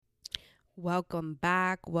Welcome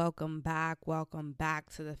back, welcome back, welcome back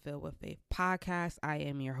to the Filled with Faith podcast. I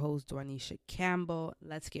am your host, Dornisha Campbell.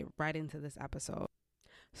 Let's get right into this episode.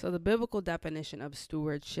 So, the biblical definition of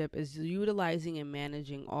stewardship is utilizing and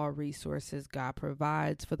managing all resources God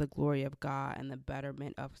provides for the glory of God and the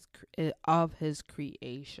betterment of His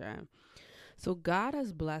creation. So, God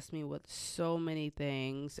has blessed me with so many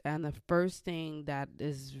things. And the first thing that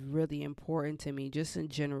is really important to me, just in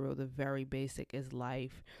general, the very basic, is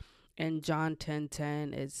life. In John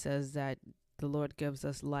 10:10, it says that the Lord gives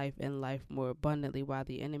us life and life more abundantly, while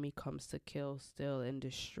the enemy comes to kill, steal, and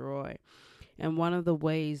destroy. And one of the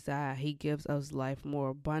ways that he gives us life more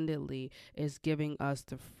abundantly is giving us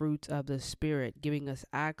the fruits of the Spirit, giving us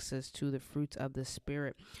access to the fruits of the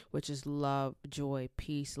Spirit, which is love, joy,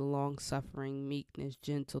 peace, long suffering, meekness,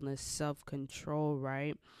 gentleness, self control,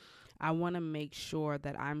 right? I want to make sure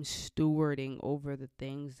that I'm stewarding over the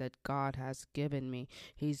things that God has given me.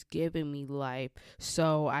 He's given me life.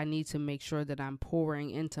 So I need to make sure that I'm pouring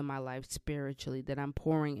into my life spiritually, that I'm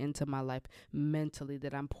pouring into my life mentally,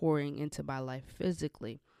 that I'm pouring into my life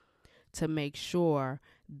physically to make sure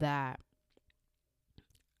that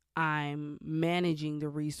I'm managing the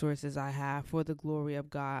resources I have for the glory of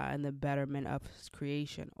God and the betterment of His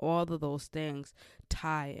creation. All of those things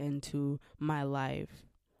tie into my life.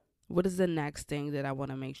 What is the next thing that I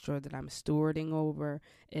want to make sure that I'm stewarding over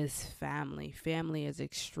is family. Family is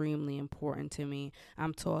extremely important to me.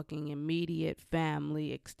 I'm talking immediate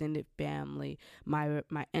family, extended family, my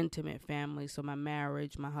intimate family, so my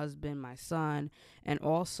marriage, my husband, my son, and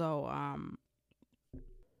also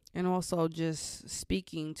just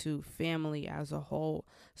speaking to family as a whole.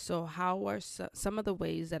 So, how are some of the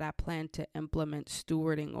ways that I plan to implement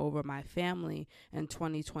stewarding over my family in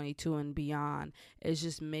 2022 and beyond? Is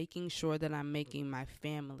just making sure that I'm making my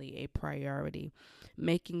family a priority,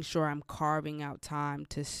 making sure I'm carving out time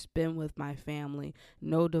to spend with my family,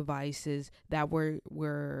 no devices, that we're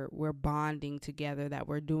bonding together, that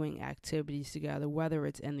we're doing activities together, whether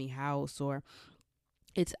it's in the house or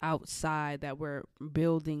it's outside, that we're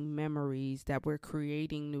building memories, that we're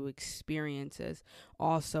creating new experiences.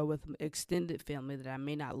 Also, with extended family that I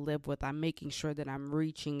may not live with, I'm making sure that I'm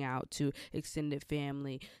reaching out to extended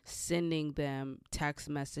family, sending them text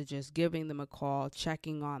messages, giving them a call,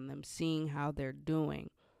 checking on them, seeing how they're doing.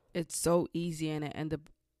 It's so easy in an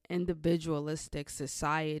individualistic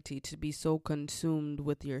society to be so consumed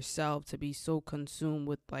with yourself, to be so consumed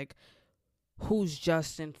with like who's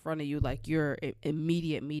just in front of you, like your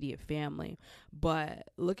immediate family. But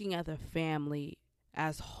looking at the family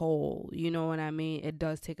as whole, you know what I mean? It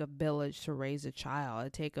does take a village to raise a child.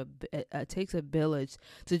 It takes a village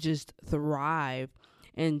to just thrive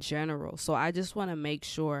in general. So I just want to make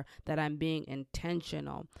sure that I'm being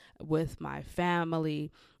intentional with my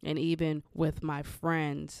family and even with my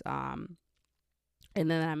friends. And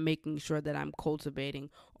then I'm making sure that I'm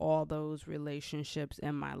cultivating all those relationships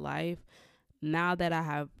in my life. Now that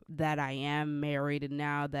I am married, and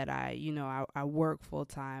now that I work full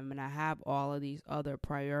time and I have all of these other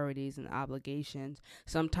priorities and obligations,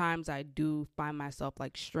 sometimes I do find myself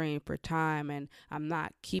like strained for time, and I'm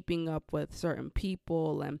not keeping up with certain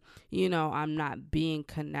people, and I'm not being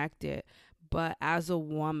connected. But as a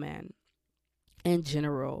woman in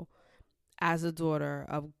general, as a daughter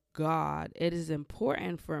of God, it is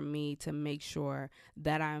important for me to make sure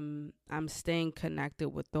that I'm staying connected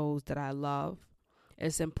with those that I love.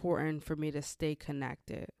 It's important for me to stay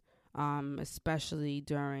connected. Especially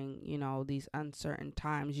during, these uncertain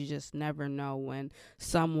times. You just never know when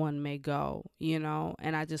someone may go, and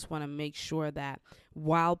I just want to make sure that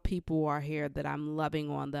while people are here, that I'm loving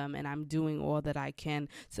on them and I'm doing all that I can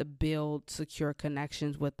to build secure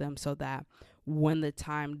connections with them, so that when the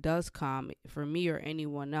time does come for me or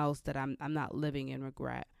anyone else, that I'm not living in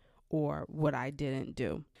regret or what I didn't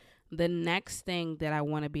do. The next thing that I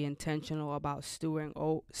want to be intentional about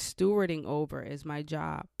stewarding over is my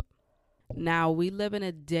job. Now, we live in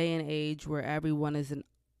a day and age where everyone is an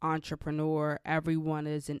entrepreneur, everyone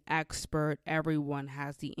is an expert, everyone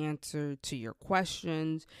has the answer to your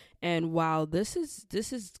questions. And while this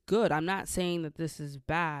is good, I'm not saying that this is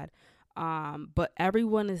bad. But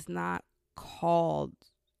everyone is not called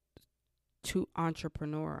to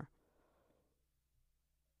entrepreneur.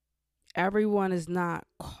 Everyone is not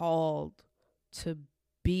called to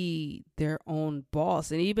be their own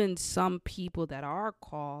boss. And even some people that are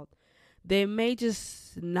called, they may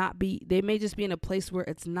just be in a place where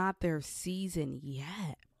it's not their season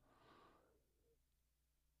yet.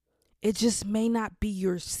 It just may not be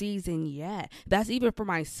your season yet. That's even for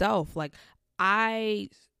myself. Like, I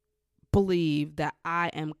believe that I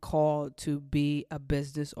am called to be a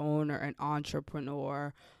business owner, an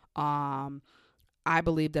entrepreneur, I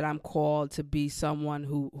believe that I'm called to be someone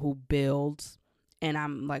who builds, and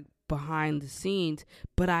I'm like behind the scenes,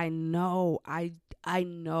 but I know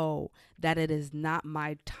that it is not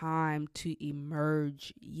my time to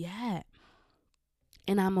emerge yet.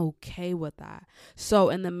 And I'm okay with that. So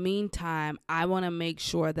in the meantime, I want to make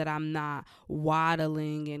sure that I'm not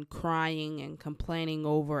waddling and crying and complaining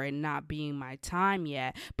over it not being my time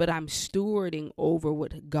yet, but I'm stewarding over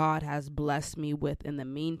what God has blessed me with in the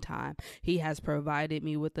meantime. He has provided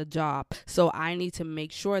me with a job. So I need to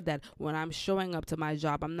make sure that when I'm showing up to my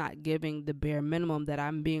job, I'm not giving the bare minimum, that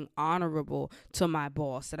I'm being honorable to my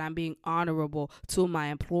boss, that I'm being honorable to my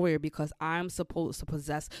employer, because I'm supposed to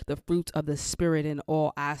possess the fruit of the Spirit in all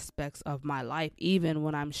aspects of my life, even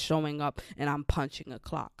when I'm showing up and I'm punching a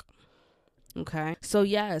clock. Okay. So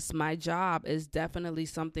yes, my job is definitely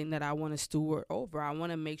something that I want to steward over. I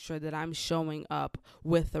want to make sure that I'm showing up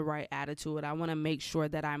with the right attitude. I want to make sure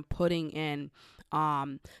that I'm putting in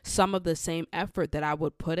some of the same effort that I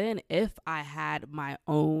would put in if I had my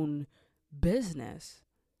own business,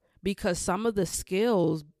 because some of the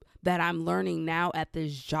skills that I'm learning now at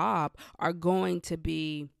this job are going to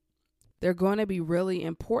be really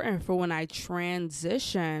important for when I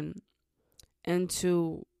transition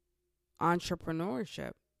into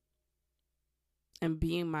entrepreneurship and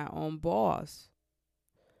being my own boss,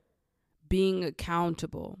 being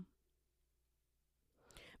accountable,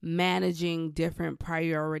 managing different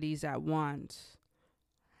priorities at once,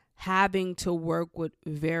 having to work with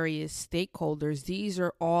various stakeholders. These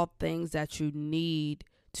are all things that you need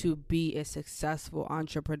to be a successful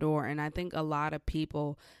entrepreneur. And I think a lot of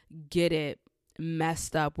people get it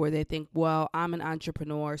messed up, where they think, well, I'm an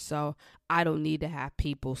entrepreneur, so I don't need to have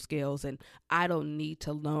people skills, and I don't need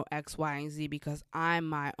to know X, Y, and Z because I'm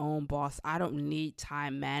my own boss. I don't need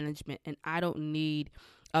time management, and I don't need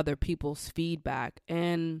other people's feedback.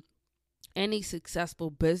 And any successful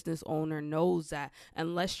business owner knows that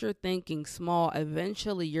unless you're thinking small,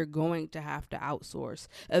 eventually you're going to have to outsource.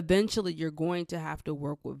 Eventually you're going to have to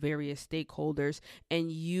work with various stakeholders,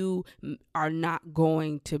 and you are not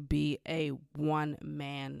going to be a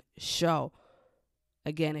one-man show.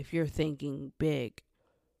 Again, if you're thinking big,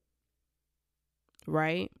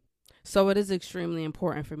 right? So it is extremely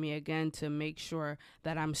important for me, again, to make sure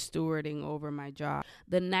that I'm stewarding over my job.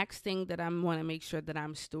 The next thing that I want to make sure that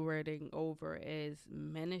I'm stewarding over is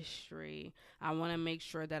ministry. I want to make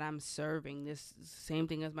sure that I'm serving. This same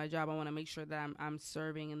thing as my job. I want to make sure that I'm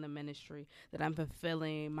serving in the ministry, that I'm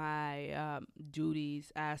fulfilling my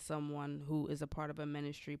duties as someone who is a part of a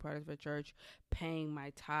ministry, part of a church, paying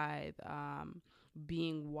my tithe,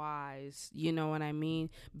 being wise, you know what I mean?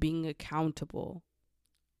 Being accountable,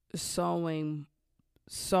 sowing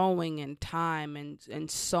in time,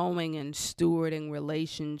 and sowing and stewarding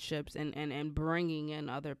relationships, and bringing in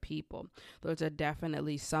other people. Those are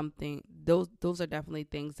definitely those are definitely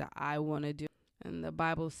things that I want to do. And the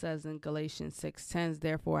Bible says in Galatians 6:10,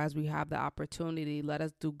 therefore, as we have the opportunity, let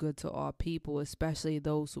us do good to all people, especially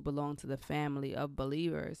those who belong to the family of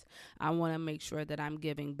believers. I want to make sure that I'm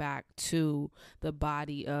giving back to the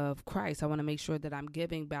body of Christ. I want to make sure that I'm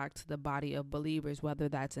giving back to the body of believers, whether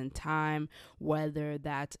that's in time, whether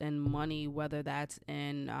that's in money, whether that's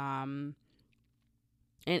in and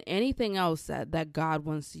anything else that God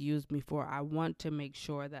wants to use me for. I want to make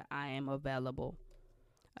sure that I am available.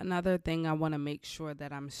 Another thing I want to make sure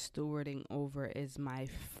that I'm stewarding over is my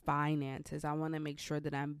finances. I want to make sure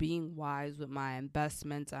that I'm being wise with my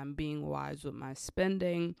investments. I'm being wise with my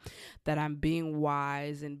spending, that I'm being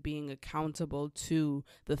wise and being accountable to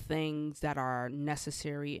the things that are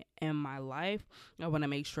necessary in my life. I want to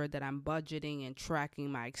make sure that I'm budgeting and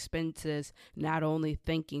tracking my expenses, not only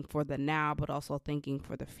thinking for the now, but also thinking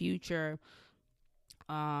for the future.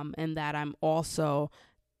 And that I'm also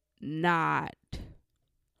not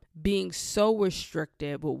being so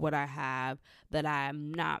restricted with what I have that I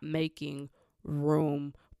am not making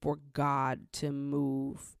room for God to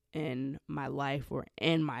move in my life or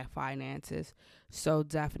in my finances. So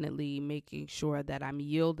definitely making sure that I'm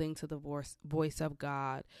yielding to the voice of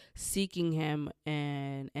God, seeking Him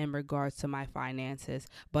in regards to my finances,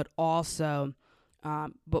 but also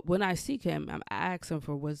but when I seek Him, I'm asking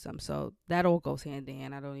for wisdom. So that all goes hand in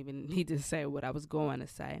hand. I don't even need to say what I was going to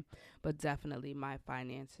say, but definitely my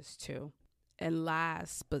finances too. And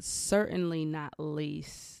last, but certainly not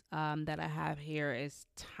least, that I have here is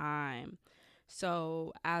time.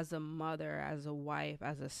 So as a mother, as a wife,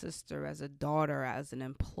 as a sister, as a daughter, as an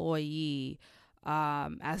employee,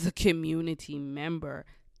 as a community member,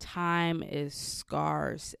 time is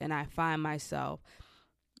scarce. And I find myself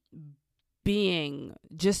being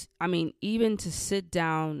just, even to sit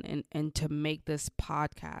down and to make this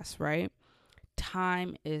podcast, right?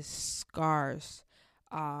 Time is scarce.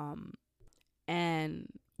 And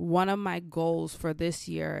one of my goals for this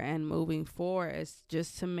year and moving forward is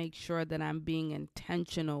just to make sure that I'm being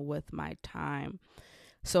intentional with my time.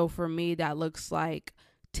 So for me, that looks like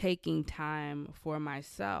taking time for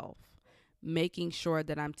myself, making sure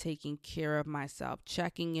that I'm taking care of myself,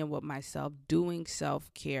 checking in with myself, doing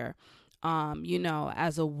self-care.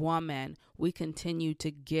 As a woman, we continue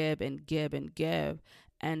to give and give and give.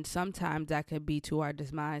 And sometimes that could be to our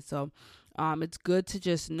demise. So it's good to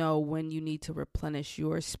just know when you need to replenish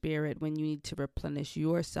your spirit, when you need to replenish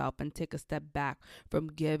yourself and take a step back from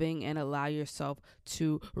giving and allow yourself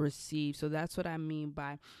to receive. So that's what I mean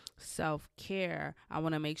by self-care. I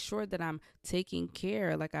want to make sure that I'm taking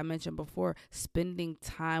care, like I mentioned before, spending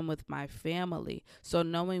time with my family. So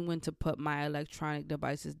knowing when to put my electronic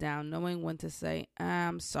devices down, knowing when to say,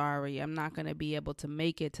 I'm sorry, I'm not going to be able to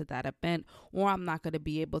make it to that event, or I'm not going to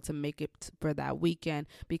be able to make it for that weekend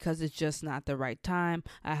because it's just not the right time.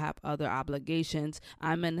 I have other obligations.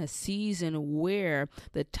 I'm in a season where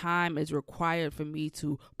the time is required for me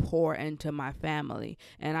to pour into my family.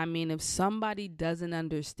 And if somebody doesn't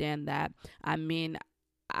understand that, I want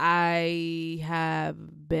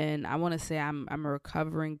to say I'm a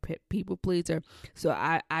recovering people pleaser. So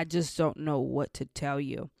I just don't know what to tell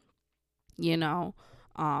you.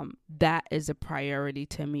 That is a priority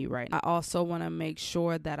to me right now. I also want to make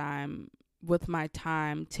sure that I'm with my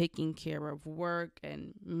time taking care of work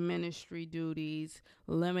and ministry duties,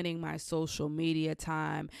 limiting my social media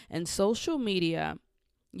time. And social media,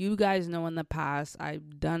 you guys know in the past,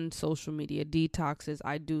 I've done social media detoxes.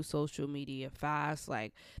 I do social media fast.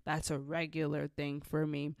 Like, that's a regular thing for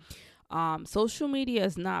me. Social media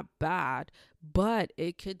is not bad, but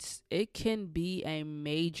it can be a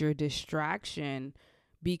major distraction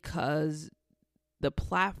because the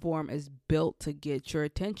platform is built to get your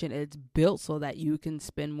attention. It's built so that you can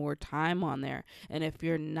spend more time on there. And if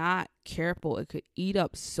you're not careful, it could eat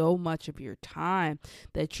up so much of your time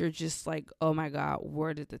that you're just like, oh my God,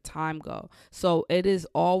 where did the time go? So it is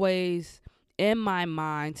always in my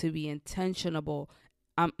mind to be intentional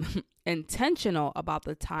about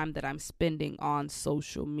the time that I'm spending on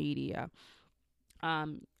social media.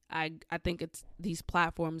 I think these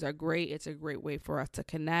platforms are great. It's a great way for us to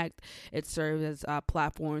connect. It serves as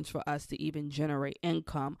platforms for us to even generate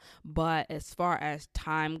income. But as far as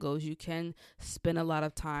time goes, you can spend a lot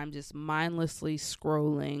of time just mindlessly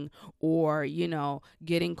scrolling or,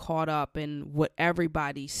 getting caught up in what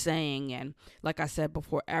everybody's saying. And like I said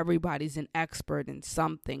before, everybody's an expert in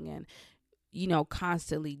something. And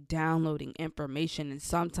constantly downloading information, and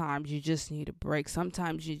sometimes you just need a break.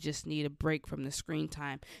 Sometimes you just need a break from the screen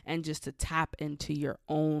time and just to tap into your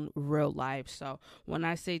own real life. So when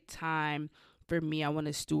I say time, for me, I want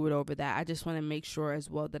to steward over that. I just want to make sure as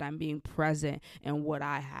well that I'm being present in what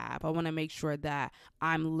I have. I want to make sure that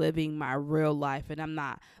I'm living my real life and I'm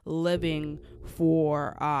not living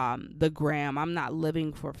for the gram. I'm not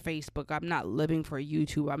living for Facebook. I'm not living for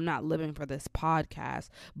YouTube. I'm not living for this podcast,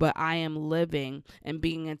 but I am living and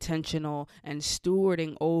being intentional and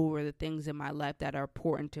stewarding over the things in my life that are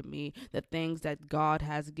important to me, the things that God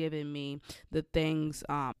has given me, the things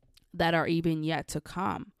that are even yet to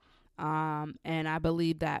come. And I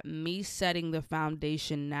believe that me setting the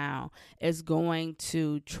foundation now is going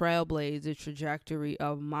to trailblaze the trajectory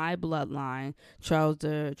of my bloodline, trails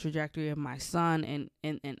the trajectory of my son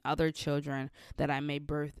and other children that I may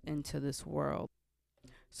birth into this world.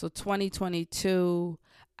 So 2022,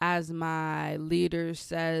 as my leader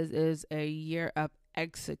says, is a year of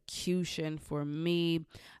execution for me.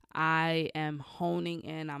 I am honing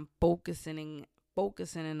in, I'm focusing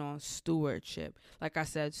in on stewardship. Like I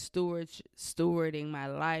said, stewarding my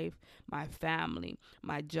life, my family,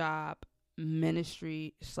 my job,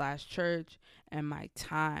 ministry / church, and my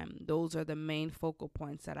time. Those are the main focal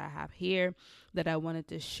points that I have here that I wanted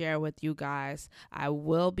to share with you guys. I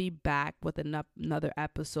will be back with another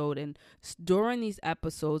episode, and during these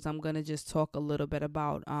episodes, I'm going to just talk a little bit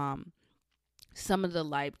about some of the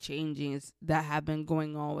life changes that have been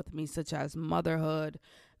going on with me, such as motherhood,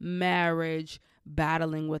 marriage,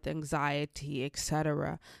 battling with anxiety,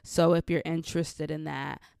 etc. So if you're interested in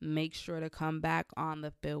that, make sure to come back on the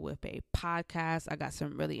Filled with Faith podcast. I got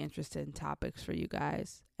some really interesting topics for you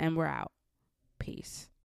guys, and we're out. Peace.